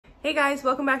Hey guys,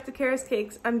 welcome back to Cara's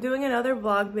Cakes. I'm doing another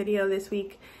vlog video this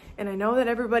week, and I know that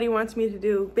everybody wants me to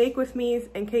do bake with me's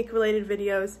and cake related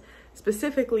videos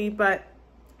specifically, but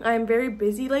I'm very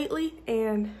busy lately,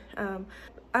 and I'm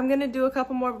gonna do a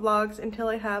couple more vlogs until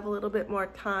I have a little bit more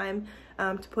time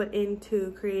to put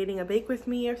into creating a bake with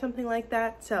me or something like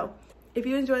that. So if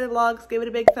you enjoy the vlogs, give it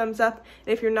a big thumbs up,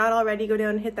 and if you're not already, go down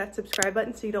and hit that subscribe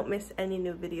button so you don't miss any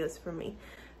new videos from me.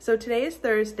 So today is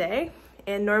Thursday,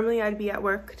 and normally I'd be at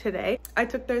work today. I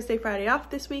took Thursday, Friday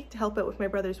off this week to help out with my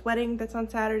brother's wedding that's on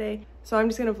Saturday. So I'm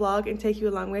just gonna vlog and take you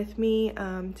along with me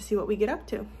to see what we get up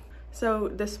to. So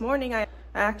this morning I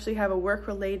actually have a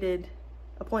work-related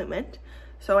appointment.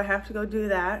 So I have to go do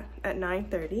that at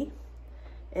 9:30,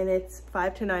 and it's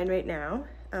 5 to 9 right now.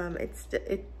 It's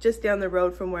just down the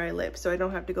road from where I live, so I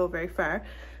don't have to go very far.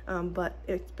 But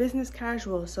it's business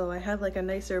casual, so I have like a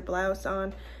nicer blouse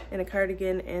on and a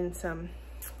cardigan and some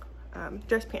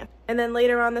dress pants. And then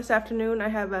later on this afternoon I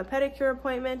have a pedicure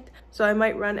appointment, so I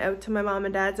might run out to my mom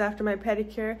and dad's after my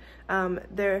pedicure.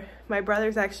 My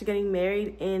brother's actually getting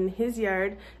married in his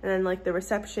yard, and then like the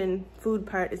reception food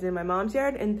part is in my mom's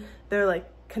yard, and they're like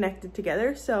connected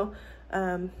together. So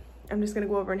I'm just gonna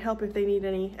go over and help if they need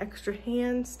any extra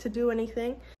hands to do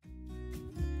anything.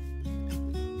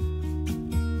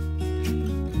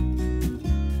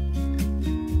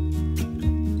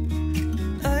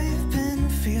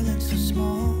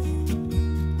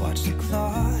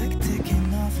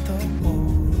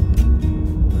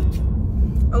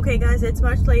 Okay guys, it's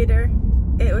much later.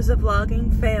 It was a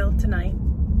vlogging fail tonight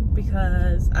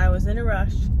because I was in a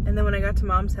rush, and then when I got to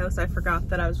mom's house I forgot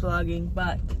that I was vlogging,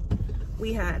 but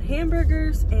we had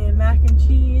hamburgers and mac and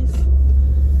cheese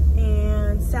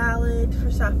and salad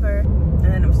for supper, and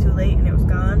then it was too late and it was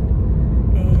gone,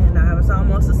 and I was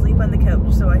almost asleep on the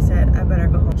couch, so I said I better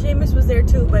go home. Seamus was there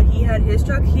too, but he had his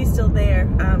truck. He's still there.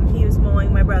 He was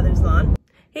mowing my brother's lawn.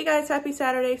 Hey guys, happy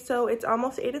Saturday. So it's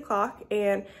almost 8 o'clock,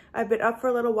 and I've been up for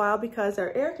a little while because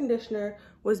our air conditioner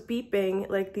was beeping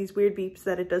like these weird beeps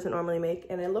that it doesn't normally make,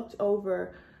 and I looked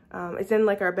over. It's in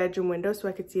like our bedroom window, so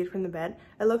I could see it from the bed.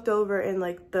 I looked over, and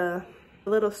like the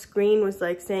little screen was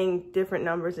like saying different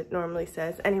numbers it normally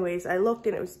says. Anyways, I looked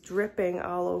and it was dripping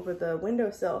all over the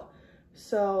windowsill.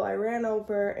 So I ran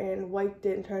over and wiped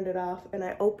it and turned it off, and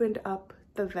I opened up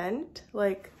the vent.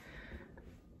 Like,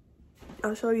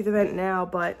 I'll show you the vent now,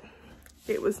 but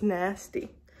it was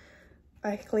nasty.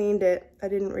 I cleaned it. I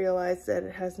didn't realize that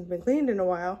it hasn't been cleaned in a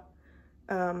while.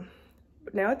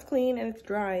 But now it's clean and it's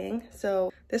drying.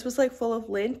 So this was like full of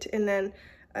lint, and then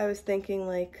I was thinking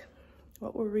like,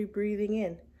 what were we breathing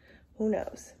in? Who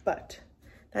knows? But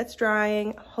that's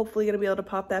drying. Hopefully gonna be able to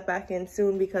pop that back in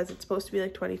soon because it's supposed to be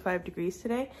like 25 degrees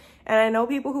today. And I know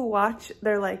people who watch,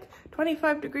 they're like,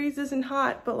 25 degrees isn't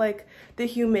hot, but like the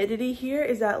humidity here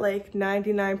is at like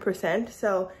 99%.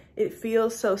 So it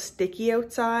feels so sticky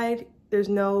outside. There's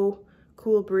no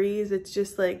cool breeze. It's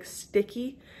just like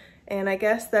sticky. And I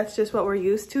guess that's just what we're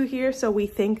used to here. So we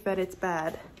think that it's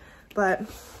bad. But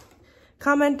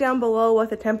comment down below what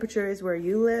the temperature is where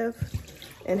you live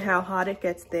and how hot it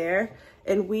gets there.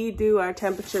 And we do our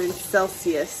temperature in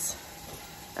Celsius.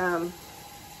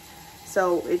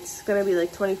 So it's gonna be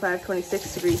like 25,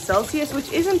 26 degrees Celsius,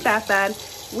 which isn't that bad.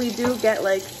 We do get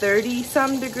like 30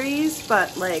 some degrees,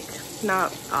 but like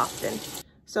not often.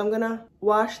 So I'm gonna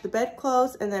wash the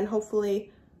bedclothes and then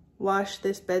hopefully wash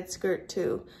this bed skirt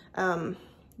too.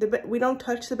 We don't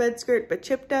touch the bed skirt, but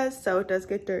Chip does, so it does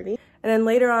get dirty. And then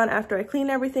later on, after I clean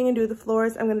everything and do the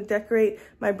floors, I'm gonna decorate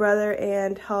my brother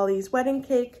and Holly's wedding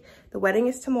cake. The wedding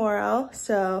is tomorrow,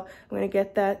 so I'm gonna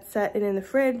get that set and in the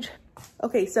fridge.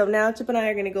 Okay, so now Chip and I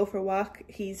are gonna go for a walk.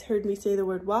 He's heard me say the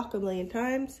word walk a million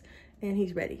times, and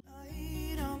he's ready.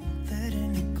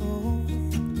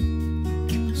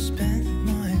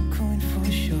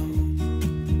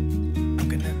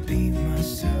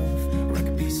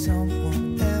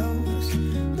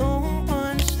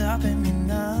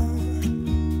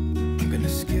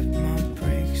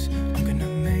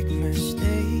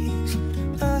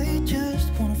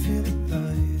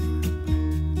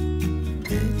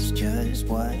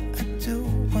 What I do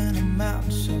when I'm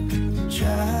out, so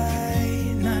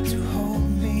try not to hold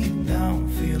me down.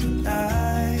 Feel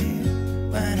alive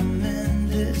when I'm in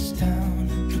this town.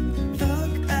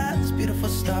 Look at these beautiful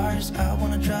stars. I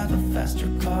wanna drive a faster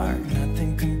car.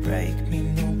 Nothing can break me,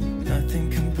 no, nothing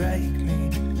can break me.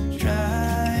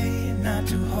 Try not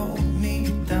to hold me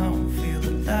down. Feel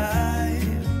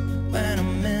alive when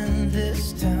I'm in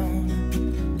this town.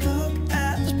 Look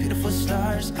at these beautiful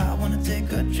stars. I wanna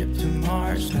take a trip to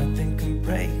Mars. Nothing can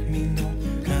break me, no,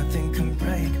 nothing can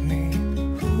break me.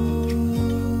 Ooh,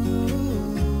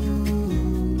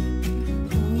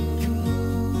 ooh.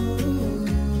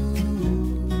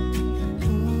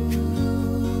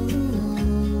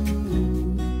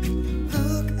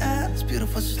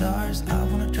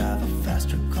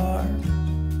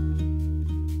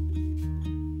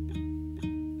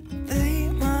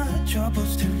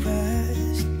 troubles to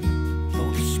rest.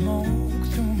 Blow the smoke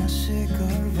through my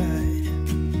cigarette.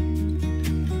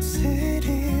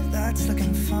 City lights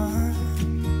looking fine,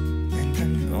 and I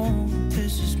know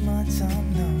this is my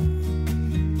time now.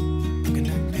 I'm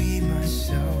gonna be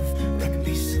myself, or I could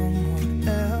be someone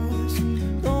else.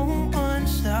 No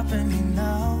one's stopping me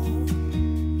now.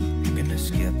 I'm gonna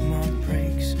skip my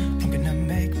breaks, I'm gonna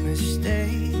make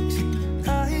mistakes.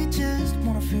 I just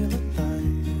wanna feel alive.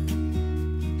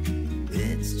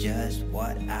 It's just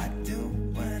what I do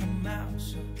when I'm out,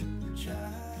 so try.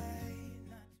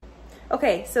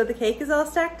 Okay, so the cake is all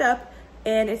stacked up,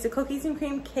 and it's a cookies and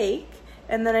cream cake,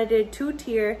 and then I did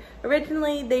 2-tier.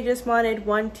 Originally, they just wanted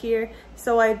 1 tier,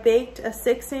 so I baked a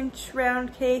 6-inch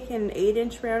round cake and an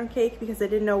 8-inch round cake because I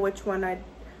didn't know which one I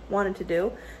wanted to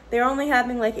do. They're only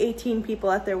having like 18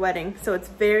 people at their wedding, so it's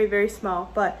very, very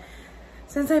small, but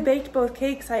since I baked both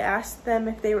cakes, I asked them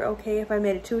if they were okay if I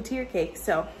made a 2-tier cake,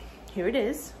 so here it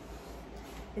is.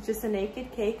 It's just a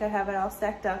naked cake. I have it all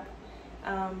stacked up.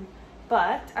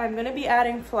 But I'm gonna be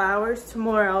adding flowers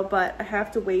tomorrow, but I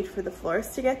have to wait for the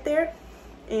florist to get there.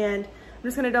 And I'm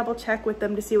just gonna double check with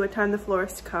them to see what time the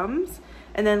florist comes.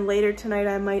 And then later tonight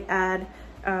I might add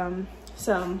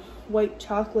some white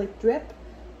chocolate drip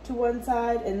to one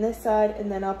side and this side, and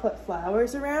then I'll put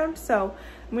flowers around. So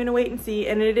I'm gonna wait and see.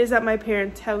 And it is at my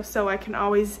parents' house, so I can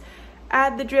always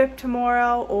add the drip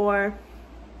tomorrow or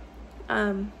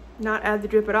not add the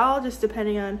drip at all, just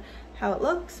depending on how it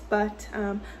looks. But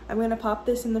I'm gonna pop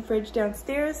this in the fridge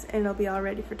downstairs and it'll be all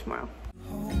ready for tomorrow.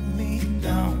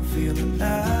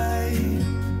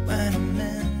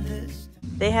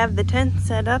 They have the tent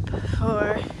set up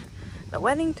for the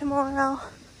wedding tomorrow,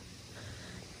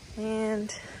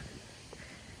 and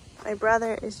my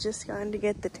brother is just going to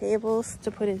get the tables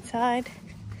to put inside.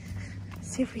 Let's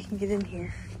see if we can get in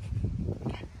here.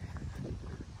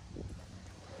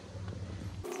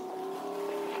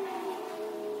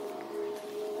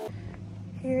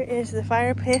 Here is the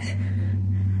fire pit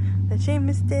that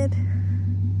Seamus did.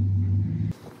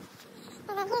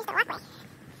 And then here's the walkway.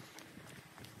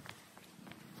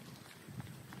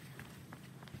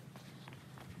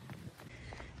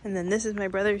 And then this is my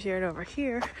brother's yard over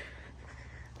here,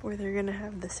 where they're gonna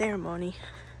have the ceremony.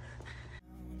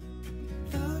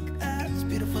 Look at these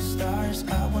beautiful stars.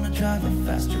 I wanna drive a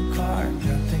faster car.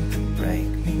 Nothing can break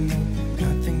me, no,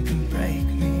 nothing can break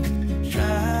me.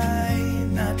 Try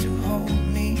not to hold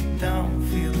me down,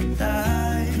 feel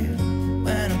alive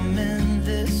when I'm in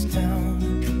this town.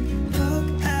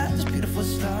 Look at these beautiful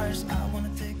stars. I wanna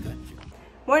take a trip.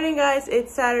 Morning guys,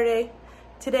 it's Saturday.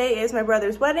 Today is my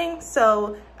brother's wedding,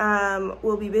 so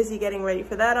we'll be busy getting ready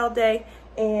for that all day.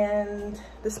 And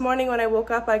this morning when I woke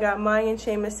up, I got mine and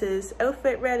Seamus's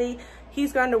outfit ready.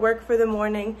 He's gone to work for the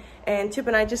morning, and Chip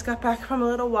and I just got back from a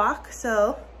little walk,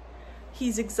 so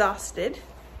he's exhausted.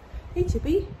 Hey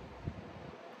Chippy.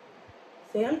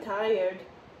 Say I'm tired.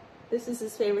 This is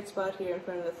his favorite spot here in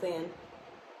front of the fan.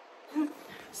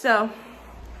 So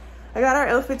I got our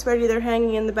outfits ready. They're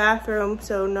hanging in the bathroom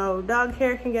so no dog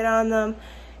hair can get on them.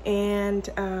 And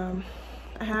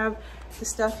I have the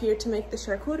stuff here to make the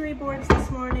charcuterie boards this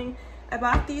morning. I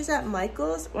bought these at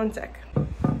Michael's. One sec.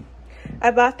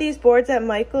 I bought these boards at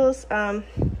Michael's.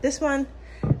 This one,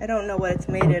 I don't know what it's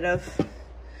made out of,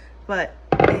 but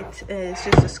it is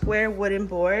just a square wooden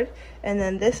board. And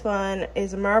then this one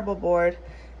is a marble board,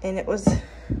 and it was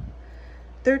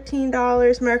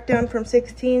 $13 marked down from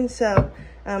 $16. So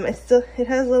it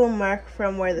has a little mark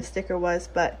from where the sticker was,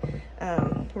 but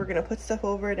we're gonna put stuff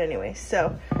over it anyway.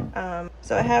 So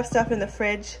so I have stuff in the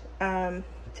fridge to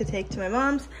take to my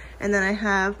mom's, and then I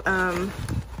have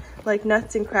like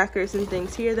nuts and crackers and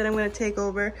things here that I'm gonna take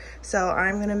over. So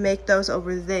I'm gonna make those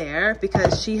over there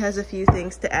because she has a few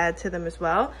things to add to them as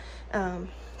well.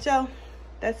 So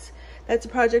that's a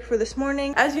project for this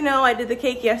morning. As you know, I did the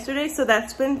cake yesterday, so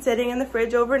that's been sitting in the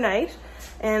fridge overnight,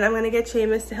 and I'm gonna get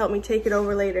Seamus to help me take it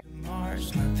over later.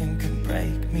 Mars, nothing can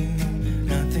break me, no,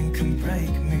 nothing can break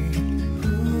me.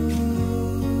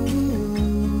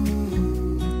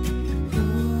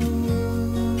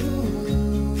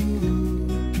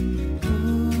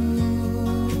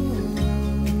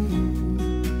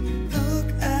 Look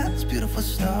at these beautiful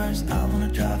stars. I wanna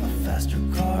drive a faster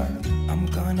car. I'm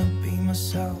gonna be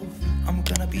myself. I'm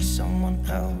gonna be someone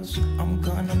else. I'm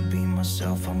gonna be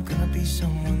myself. I'm gonna be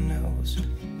someone else.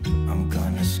 I'm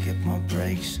gonna skip my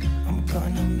breaks. I'm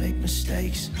gonna make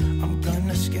mistakes. I'm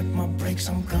gonna skip my breaks.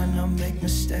 I'm gonna make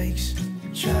mistakes.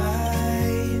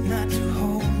 Try not to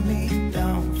hold me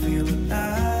down. Feel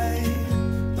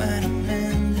alive when I'm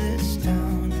in this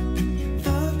town.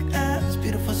 Look at these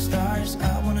beautiful stars.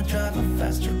 I wanna drive a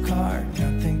faster car.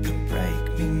 Nothing could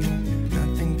break me.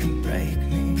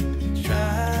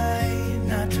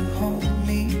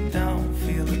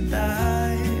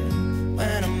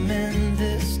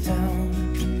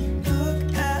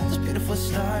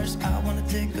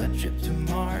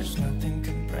 scars, nothing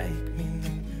can break me,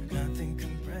 no, nothing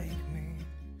can break me.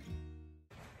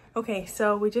 Okay,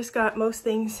 so we just got most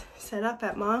things set up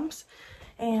at Mom's,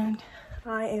 and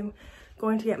I am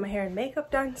going to get my hair and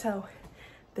makeup done. So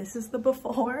this is the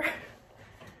before.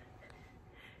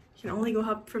 You can only go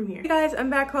up from here. Hey guys,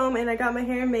 I'm back home and I got my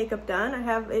hair and makeup done. I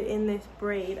have it in this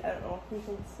braid. I don't know if you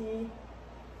can see,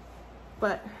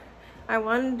 but I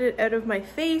wanted it out of my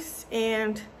face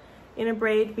and in a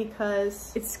braid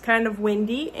because it's kind of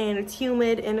windy and it's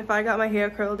humid, and if I got my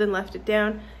hair curled and left it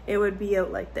down, it would be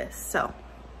out like this. So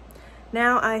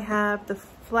now I have the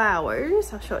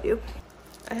flowers. I'll show you.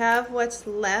 I have what's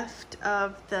left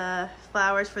of the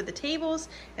flowers for the tables,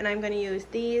 and I'm going to use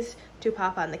these to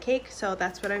pop on the cake. So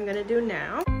that's what I'm going to do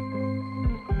now.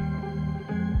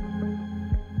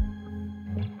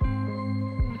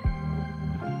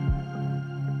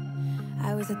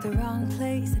 I was at the wrong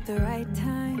place at the right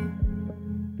time,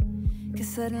 'cause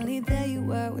suddenly there you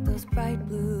were with those bright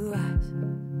blue eyes.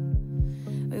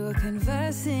 We were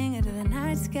conversing under the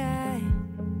night sky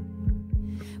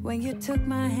when you took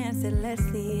my hand, said let's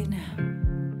leave now.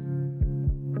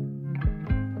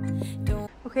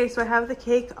 Okay, so I have the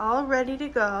cake all ready to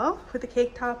go with the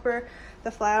cake topper,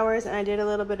 the flowers, and I did a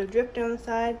little bit of drip down the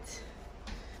sides.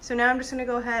 So now I'm just gonna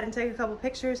go ahead and take a couple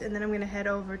pictures, and then I'm gonna head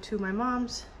over to my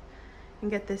mom's and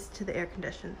get this to the air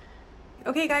condition.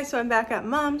 Okay guys, so I'm back at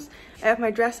Mom's. I have my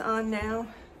dress on now,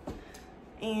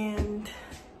 and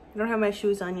I don't have my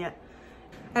shoes on yet.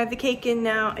 I have the cake in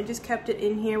now. I just kept it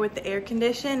in here with the air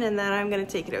condition, and then I'm gonna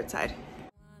take it outside.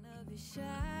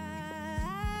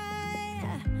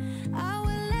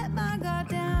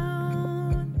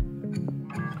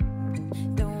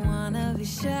 Don't wanna be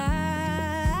shy.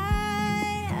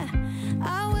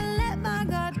 I will let my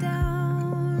guard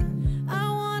down.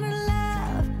 I wanna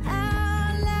laugh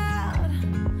out loud.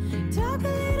 Talk a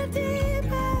little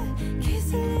deeper,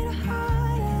 kiss a little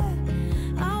harder.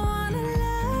 I wanna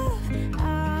laugh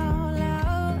out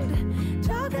loud.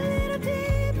 Talk a little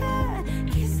deeper,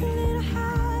 kiss a little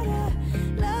harder.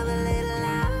 Love a little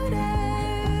louder.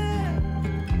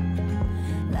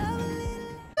 Love a little.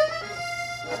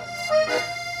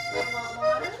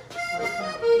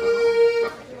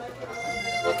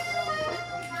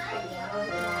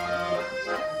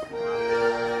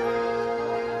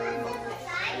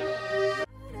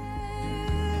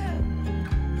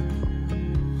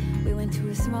 We went to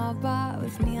a small bar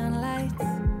with neon lights,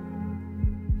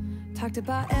 talked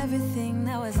about everything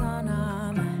that was on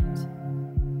our minds.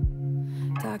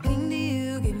 Talking to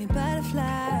you gave me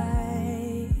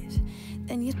butterflies.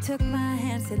 Then you took my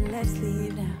hand, said let's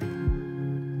leave now.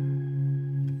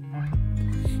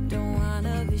 Don't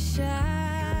wanna be shy.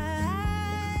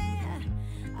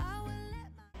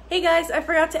 Hey guys, I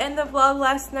forgot to end the vlog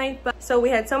last night, but so we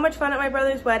had so much fun at my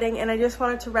brother's wedding, and I just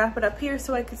wanted to wrap it up here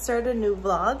so I could start a new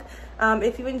vlog.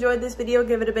 If you enjoyed this video,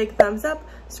 give it a big thumbs up.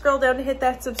 Scroll down to hit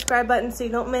that subscribe button so you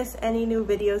don't miss any new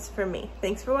videos from me.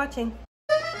 Thanks for watching.